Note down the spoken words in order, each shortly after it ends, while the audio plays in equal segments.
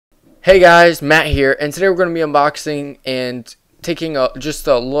Hey guys, Matt here, and today we're going to be unboxing and taking just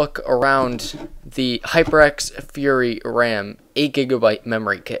a look around the HyperX Fury Ram 8GB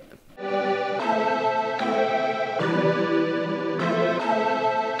memory kit.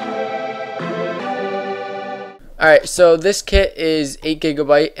 Alright, so this kit is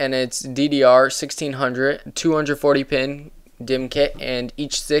 8GB and it's DDR 1600, 240 pin DIMM kit, and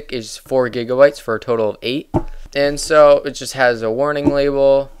each stick is 4GB for a total of 8. And so it just has a warning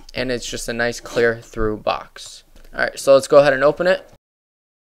label, and it's just a nice clear through box. Alright, so let's go ahead and open it.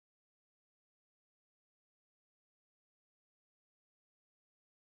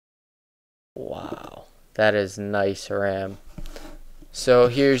 Wow, that is nice RAM. So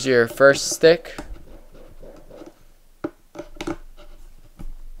here's your first stick.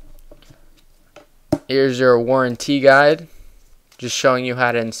 Here's your warranty guide, just showing you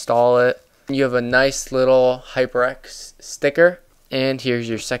how to install it. You have a nice little HyperX sticker. And here's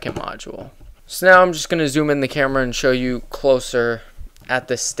your second module. So now I'm just going to zoom in the camera and show you closer at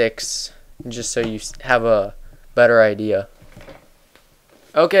the sticks, just so you have a better idea.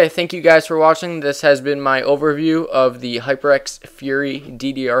 Okay, thank you guys for watching. This has been my overview of the HyperX Fury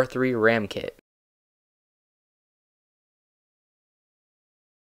DDR3 RAM kit.